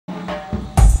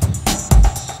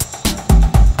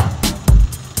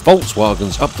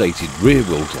Volkswagen's updated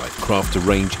rear-wheel drive Crafter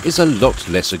range is a lot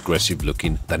less aggressive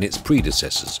looking than its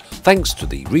predecessors, thanks to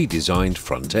the redesigned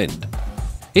front end.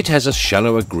 It has a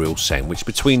shallower grille sandwiched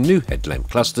between new headlamp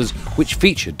clusters which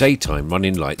feature daytime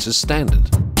running lights as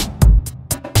standard.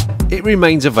 It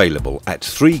remains available at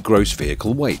 3 gross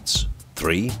vehicle weights,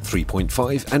 3,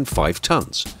 3.5 and 5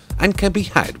 tonnes, and can be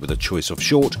had with a choice of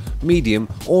short, medium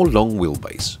or long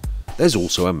wheelbase. There's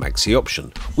also a maxi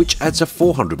option, which adds a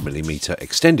 400mm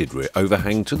extended rear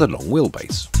overhang to the long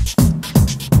wheelbase.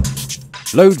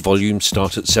 Load volumes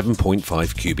start at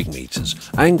 7.5 cubic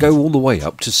metres and go all the way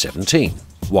up to 17,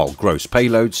 while gross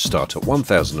payloads start at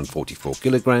 1,044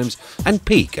 kilograms and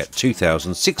peak at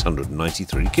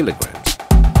 2,693 kilograms.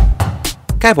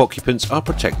 Cab occupants are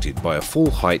protected by a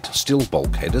full-height steel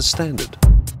bulkhead as standard.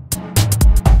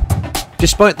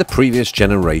 Despite the previous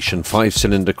generation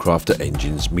 5-cylinder Crafter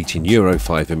engines meeting Euro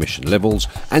 5 emission levels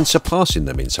and surpassing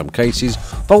them in some cases,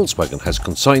 Volkswagen has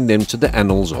consigned them to the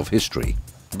annals of history.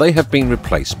 They have been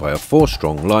replaced by a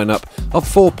 4-strong lineup of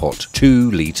 4-pot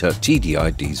 2-litre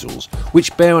TDI diesels,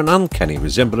 which bear an uncanny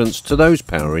resemblance to those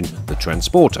powering the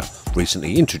Transporter,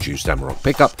 recently introduced Amarok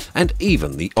pickup, and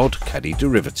even the odd Caddy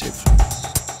derivative.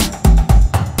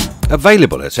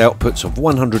 Available at outputs of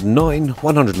 109,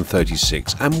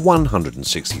 136 and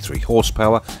 163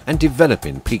 horsepower and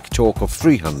developing peak torque of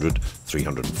 300,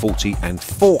 340 and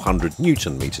 400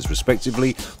 Newton meters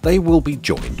respectively, they will be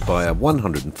joined by a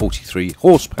 143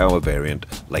 horsepower variant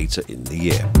later in the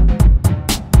year.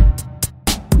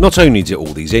 Not only do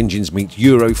all these engines meet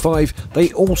Euro 5,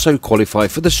 they also qualify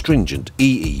for the stringent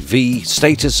EEV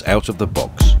status out of the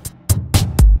box.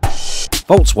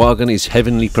 Volkswagen is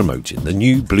heavily promoting the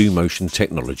new Blue Motion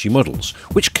technology models,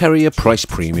 which carry a price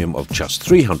premium of just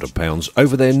 £300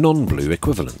 over their non-blue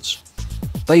equivalents.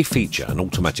 They feature an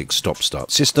automatic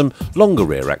stop-start system, longer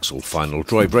rear axle final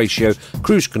drive ratio,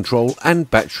 cruise control and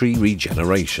battery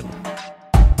regeneration.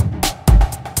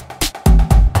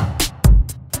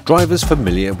 Drivers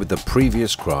familiar with the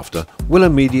previous Crafter will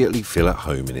immediately feel at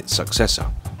home in its successor.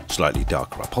 Slightly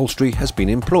darker upholstery has been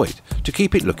employed to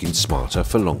keep it looking smarter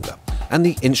for longer, and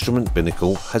the instrument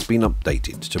binnacle has been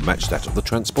updated to match that of the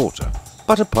Transporter.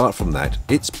 But apart from that,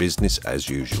 it's business as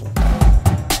usual.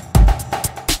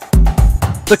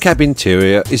 The cab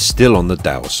interior is still on the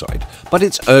dour side, but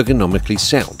it's ergonomically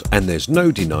sound, and there's no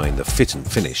denying the fit and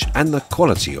finish and the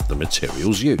quality of the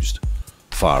materials used.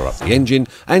 Fire up the engine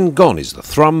and gone is the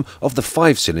thrum of the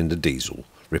 5-cylinder diesel,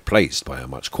 replaced by a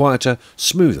much quieter,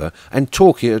 smoother and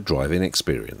torquier driving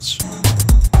experience.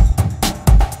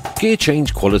 Gear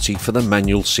change quality for the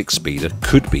manual 6-speeder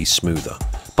could be smoother,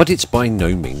 but it's by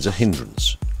no means a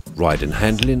hindrance. Ride and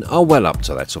handling are well up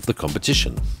to that of the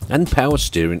competition, and power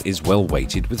steering is well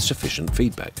weighted with sufficient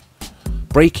feedback.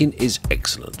 Braking is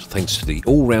excellent thanks to the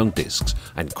all-round discs,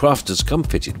 and Crafters come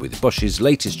fitted with Bosch's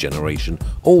latest generation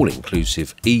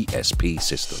all-inclusive ESP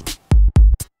system.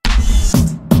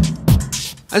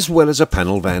 As well as a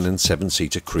panel van and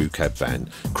 7-seater crew cab van,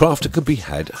 Crafter can be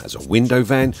had as a window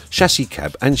van, chassis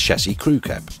cab and chassis crew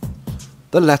cab.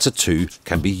 The latter two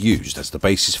can be used as the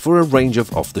basis for a range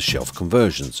of off-the-shelf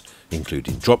conversions,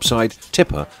 including dropside,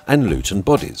 tipper and Luton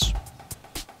bodies.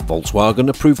 Volkswagen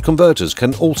approved converters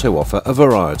can also offer a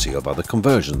variety of other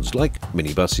conversions like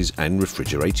minibuses and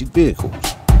refrigerated vehicles.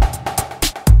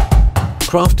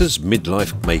 Crafter's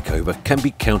midlife makeover can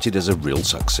be counted as a real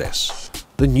success.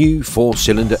 The new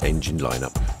 4-cylinder engine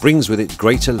lineup brings with it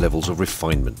greater levels of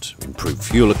refinement, improved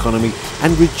fuel economy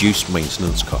and reduced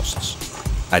maintenance costs.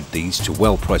 Add these to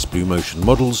well-priced Blue Motion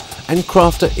models and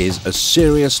Crafter is a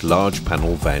serious large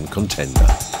panel van contender.